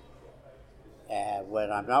do. And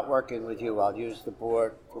when I'm not working with you, I'll use the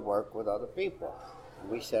board to work with other people. And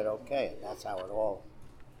we said, okay, and that's how it all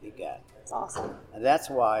began. It's awesome. And that's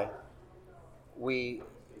why we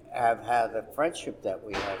have had the friendship that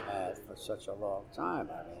we have had for such a long time.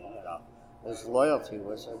 I mean, his loyalty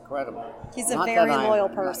was incredible. He's a very loyal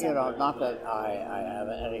person. Not that I have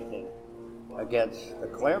anything against the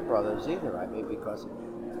Claire brothers either. I mean, because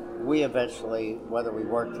we eventually, whether we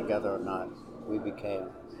worked together or not, we became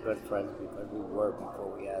good friends because we were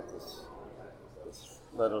before we had this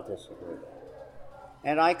little disagreement.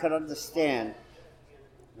 And I could understand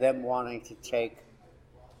them wanting to take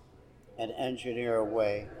an engineer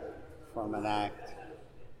away from an act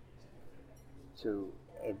to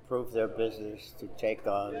improve their business, to take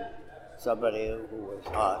on somebody who was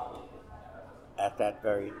hot at that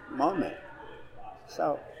very moment.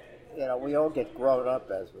 So, we all get grown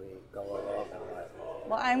up as we go along in life.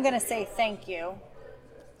 Well, I'm going to say thank you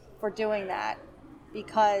for doing that,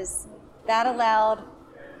 because that allowed,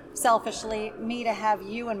 selfishly, me to have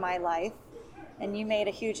you in my life, and you made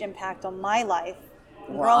a huge impact on my life.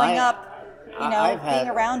 And growing up, being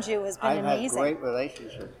around you has been amazing. I've had great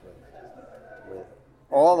relationships with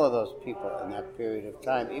all of those people in that period of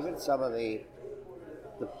time. Even some of the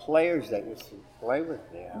players that used to play with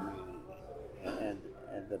me, I mean,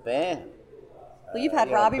 and the band. Well, you've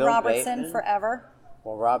had Robbie Bill Robertson Bateman. forever.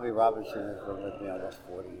 Well, Robbie Robertson has been with me almost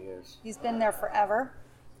 40 years. He's been there forever.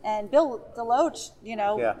 And Bill DeLoach,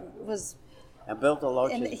 was... And Bill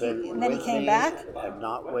DeLoach has been with me. And then he came back. And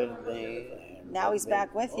not with me. Now he's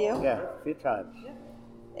back with you. Yeah, a few times.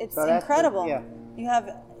 It's incredible. Yeah. You have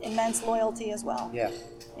immense loyalty as well. Yeah.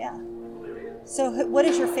 Yeah. So what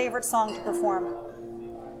is your favorite song to perform?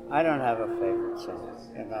 I don't have a favorite song,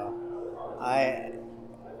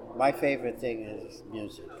 my favorite thing is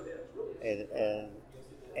music. In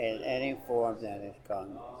any form that it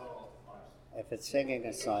comes. If it's singing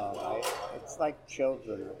a song, it's like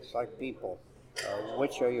children, it's like people.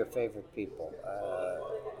 Which are your favorite people?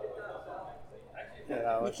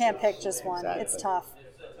 You can't pick just one. Exactly. It's tough.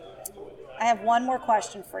 I have one more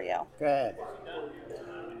question for you. Go ahead.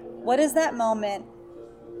 What is that moment,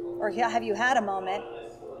 or have you had a moment,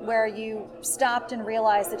 where you stopped and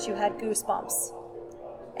realized that you had goosebumps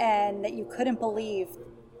and that you couldn't believe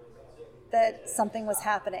that something was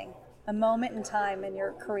happening? A moment in time in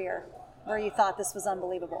your career where you thought this was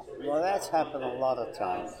unbelievable? Well, that's happened a lot of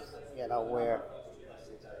times, where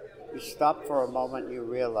you stop for a moment and you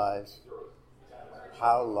realize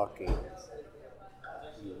how lucky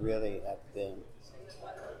you really have been.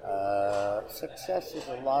 Success is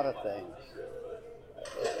a lot of things.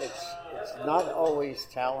 It's not always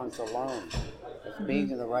talent alone. It's being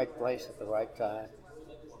in the right place at the right time.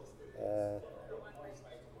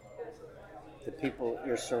 the people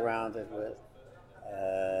you're surrounded with,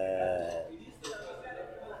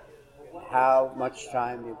 how much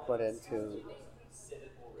time you put into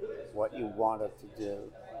what you wanted to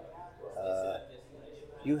do.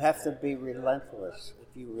 You have to be relentless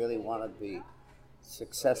if you really want to be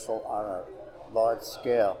successful on a large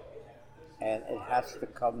scale, and it has to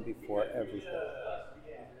come before everything.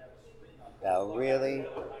 Now, really,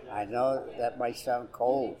 I know that might sound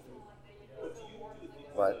cold,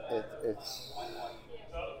 but it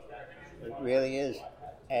really is.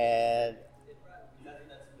 And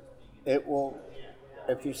it will,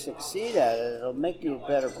 if you succeed at it, it'll make you a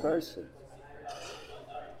better person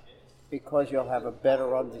because you'll have a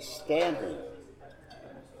better understanding.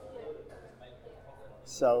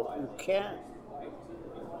 So you can't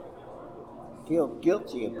feel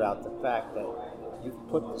guilty about the fact that you've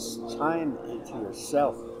put this time into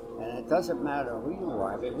yourself. And it doesn't matter who you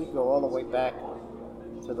are. I mean, we go all the way back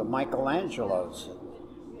to the Michelangelos,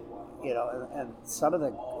 and some of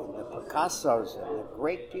the Picassos and the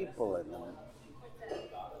great people in them,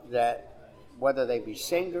 that whether they be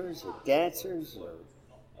singers or dancers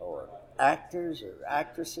or actors or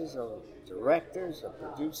actresses or directors or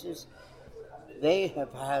producers, they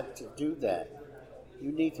have had to do that.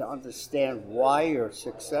 You need to understand why you're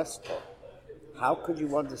successful. How could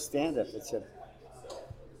you understand if it's a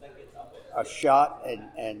shot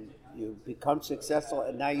and you become successful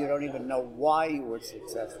and now you don't even know why you were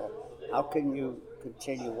successful? How can you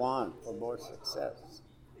continue on for more success?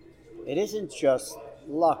 It isn't just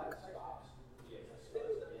luck.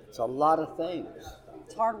 It's a lot of things.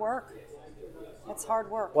 It's hard work. It's hard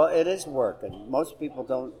work. Well, it is work, and most people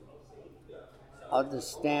don't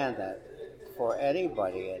understand that for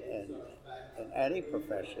anybody in any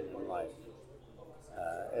profession in life,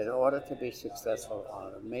 in order to be successful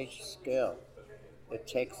on a major scale, it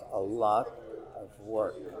takes a lot of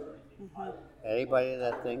work. Mm-hmm. Anybody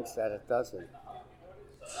that thinks that it doesn't,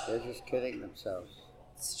 they're just kidding themselves.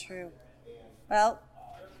 It's true. Well,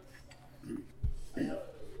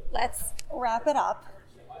 let's wrap it up.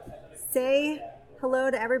 Say hello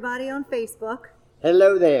to everybody on Facebook.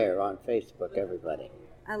 Hello there on Facebook, everybody.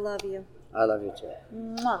 I love you. I love you too.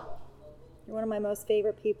 Mwah. You're one of my most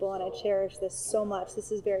favorite people, and I cherish this so much.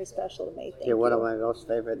 This is very special to me. Thank you. You're one of my most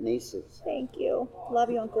favorite nieces. Thank you. Love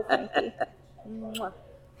you, Uncle Frankie. Mwah.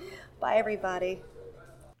 Bye, everybody.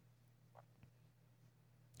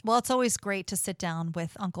 Well, it's always great to sit down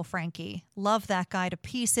with Uncle Frankie. Love that guy to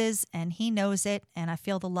pieces, and he knows it, and I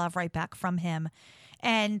feel the love right back from him.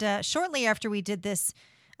 And shortly after we did this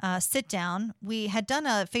sit down, we had done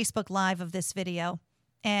a Facebook Live of this video,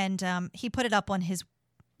 and he put it up on his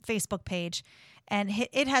Facebook page, and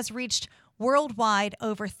it has reached worldwide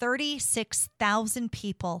over 36,000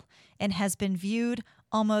 people and has been viewed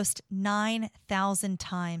almost 9,000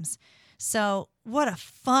 times. So what a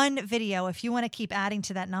fun video. If you want to keep adding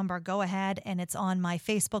to that number, go ahead, and it's on my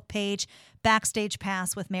Facebook page, Backstage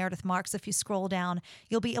Pass with Meredith Marks. If you scroll down,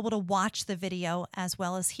 you'll be able to watch the video as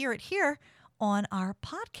well as hear it here on our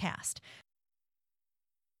podcast.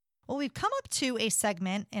 Well, we've come up to a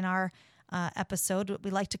segment in our episode what we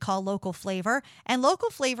like to call Local Flavor, and Local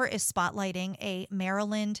Flavor is spotlighting a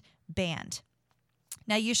Maryland band.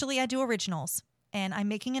 Now, usually I do originals, and I'm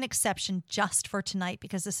making an exception just for tonight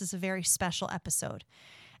because this is a very special episode.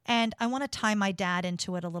 And I want to tie my dad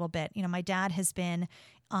into it a little bit. You know, my dad has been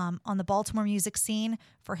on the Baltimore music scene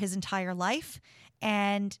for his entire life.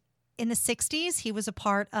 And in the 60s, he was a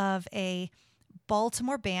part of a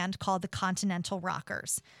Baltimore band called the Continental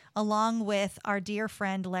Rockers, along with our dear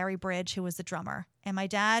friend Larry Bridge, who was the drummer. And my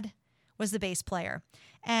dad was the bass player.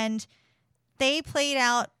 And they played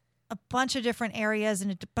out a bunch of different areas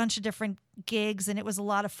and a bunch of different gigs, and it was a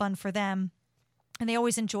lot of fun for them. And they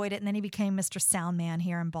always enjoyed it. And then he became Mr. Soundman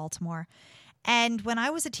here in Baltimore. And when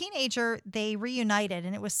I was a teenager, they reunited,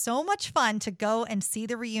 and it was so much fun to go and see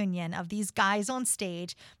the reunion of these guys on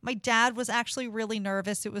stage. My dad was actually really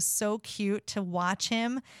nervous. It was so cute to watch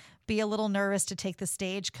him be a little nervous to take the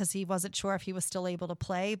stage because he wasn't sure if he was still able to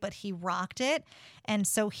play, but he rocked it. And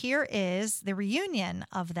so here is the reunion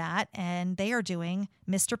of that, and they are doing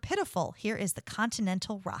Mr. Pitiful. Here is the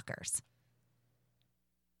Continental Rockers.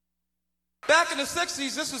 Back in the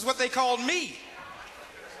 60s, this is what they called me.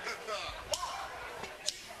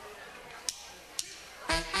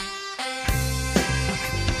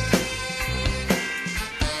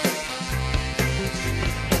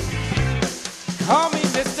 Call me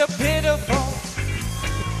Mr. Pitiful,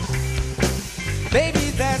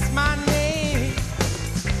 baby, that's my name.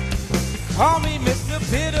 Call me Mr.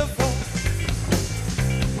 Pitiful,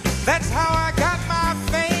 that's how I got my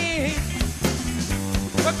fame.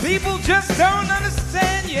 But people just don't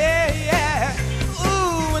understand, yeah, yeah.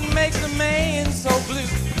 Ooh, it makes a man so blue.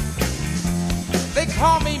 They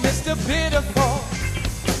call me Mr. Pitiful,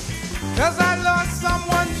 'cause I lost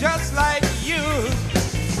someone just like you.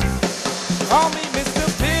 Call me Mr.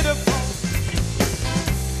 Pitiful.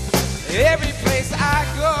 Every place I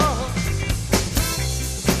go,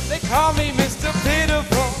 they call me Mr.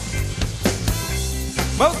 Pitiful.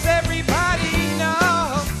 Most everybody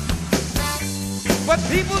knows, but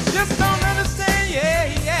people just don't understand, yeah,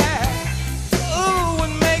 yeah. Ooh,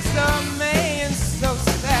 it makes a man so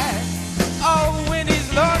sad. Oh, when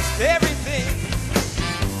he's lost everything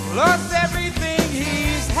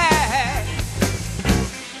he's had.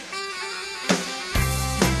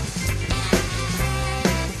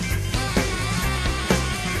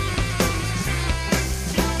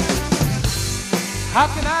 How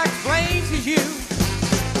can I explain to you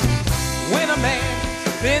when a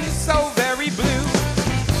man's been so very blue?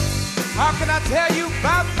 How can I tell you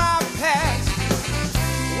about my past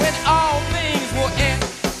when all things will end?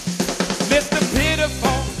 Mr.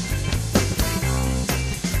 Pitiful,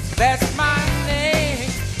 that's my name.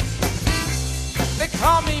 They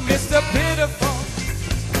call me Mr. Pitiful.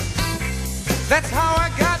 That's how I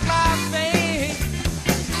got my fame.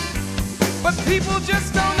 But people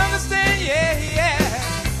just don't understand, yeah, yeah.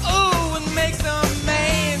 Ooh, it makes a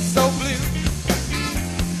man so blue.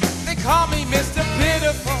 They call me Mr.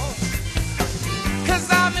 Pitiful, 'cause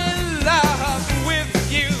I'm in love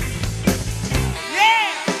with you.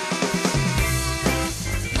 Yeah!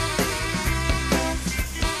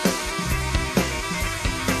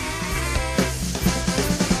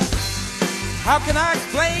 How can I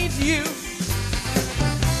explain to you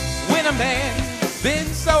when a man's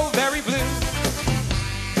been so very blue?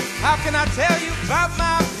 How can I tell you about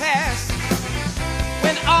my past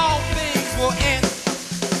when all things will end?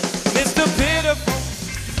 Mr. Pitiful,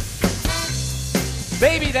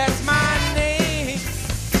 baby, that's my name.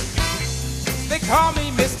 They call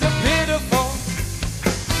me Mr. Pitiful.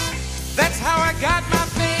 That's how I got my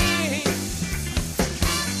fame.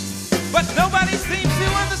 But nobody seems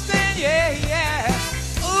to understand, yeah, yeah.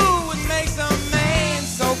 Ooh, it makes a man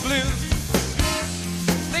so blue.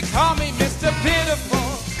 They call me Mr.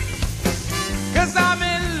 Pitiful, 'cause I'm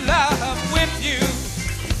in love with you.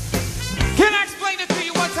 Can I explain it to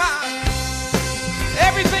you one time?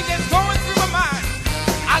 Everything that's going through my mind,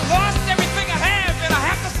 I lost everything I have, and I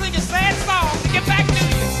have to sing a sad song to get back to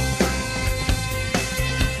you.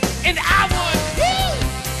 And I want you.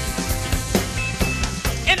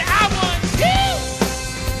 And I want you.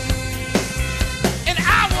 And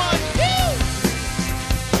I want you.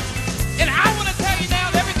 And I want to tell you now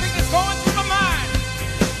everything that's going through my mind.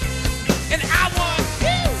 And I want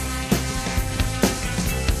you.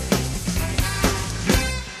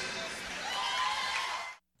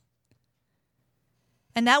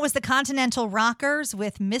 And that was the Continental Rockers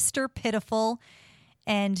with Mr. Pitiful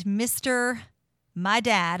and Mr. My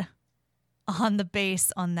Dad on the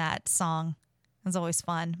bass on that song. It was always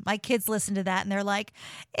fun. My kids listen to that and they're like,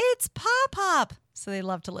 it's pop-pop. So they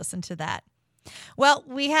love to listen to that. Well,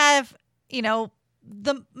 we have,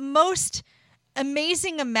 the most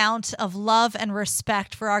amazing amount of love and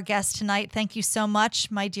respect for our guest tonight. Thank you so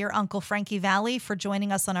much, my dear Uncle Frankie Valli, for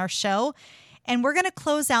joining us on our show. And we're going to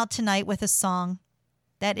close out tonight with a song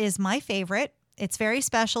that is my favorite. It's very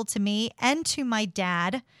special to me and to my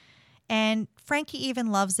dad. And Frankie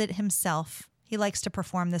even loves it himself. He likes to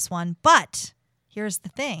perform this one. But here's the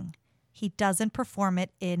thing. He doesn't perform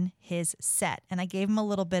it in his set. And I gave him a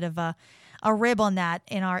little bit of a rib on that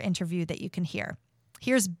in our interview that you can hear.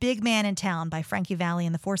 Here's Big Man in Town by Frankie Valli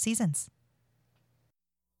and the Four Seasons.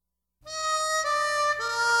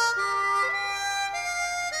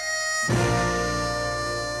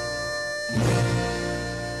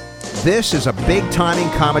 This is a big-timing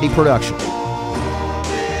comedy production. Each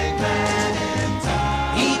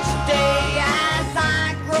day as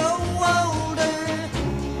I grow older,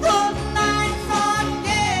 the nights are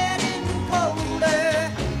getting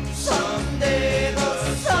colder. Someday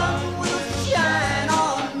the sun will shine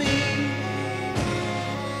on me.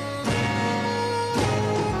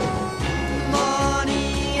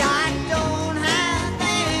 Money I don't have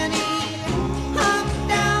any. I'm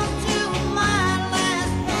down to my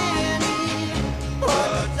last penny.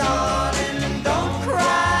 But darling, don't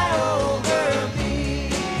cry over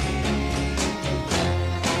me.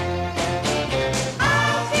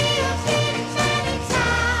 I'll be a big man in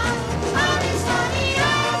town. I'll be sunny.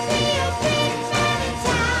 I'll be a big man in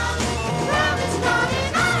town. Promise,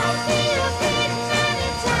 darling, I'll be a big man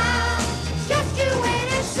in town. Just you wait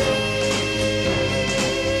and see.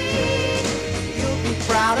 You'll be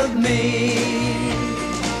proud of me.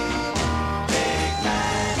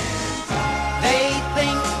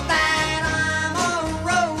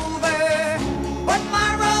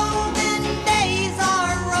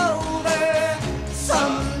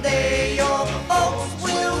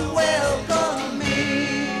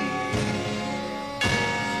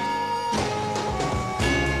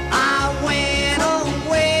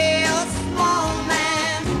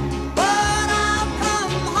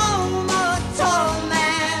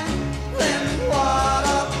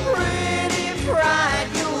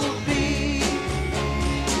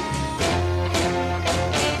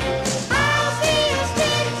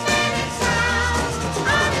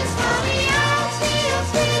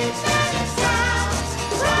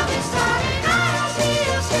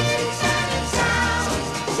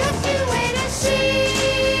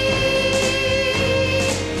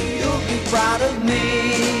 proud of me.